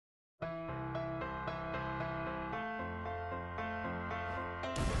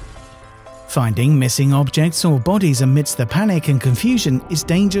Finding missing objects or bodies amidst the panic and confusion is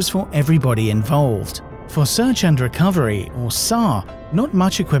dangerous for everybody involved. For search and recovery, or SAR, not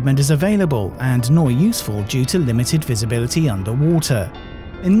much equipment is available and nor useful due to limited visibility underwater.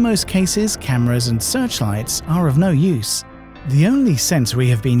 In most cases, cameras and searchlights are of no use. The only sense we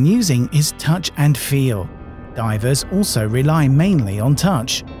have been using is touch and feel. Divers also rely mainly on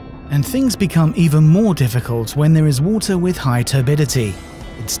touch. And things become even more difficult when there is water with high turbidity.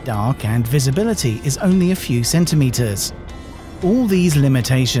 It's dark and visibility is only a few centimeters. All these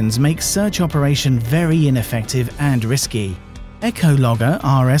limitations make search operation very ineffective and risky. Echologger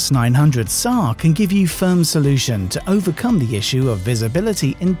RS900 SAR can give you firm solution to overcome the issue of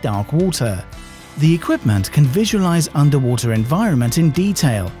visibility in dark water. The equipment can visualize underwater environment in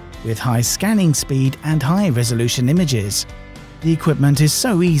detail, with high scanning speed and high-resolution images. The equipment is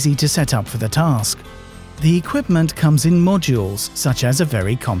so easy to set up for the task. The equipment comes in modules such as a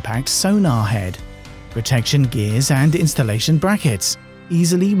very compact sonar head, protection gears and installation brackets,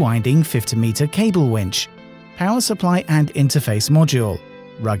 easily winding 50-meter cable winch, power supply and interface module,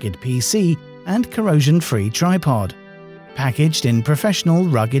 rugged PC and corrosion-free tripod. Packaged in professional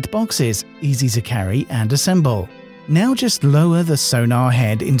rugged boxes, easy to carry and assemble. Now just lower the sonar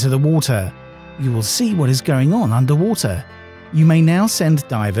head into the water. You will see what is going on underwater. You may now send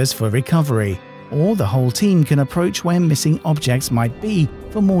divers for recovery, or the whole team can approach where missing objects might be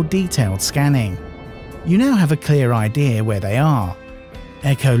for more detailed scanning. You now have a clear idea where they are.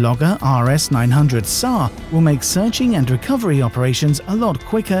 Echologger RS900 SAR will make searching and recovery operations a lot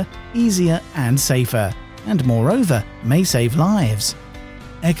quicker, easier and safer, and moreover may save lives.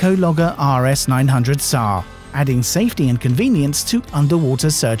 Echologger RS900 SAR, adding safety and convenience to underwater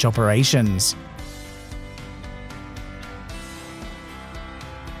search operations.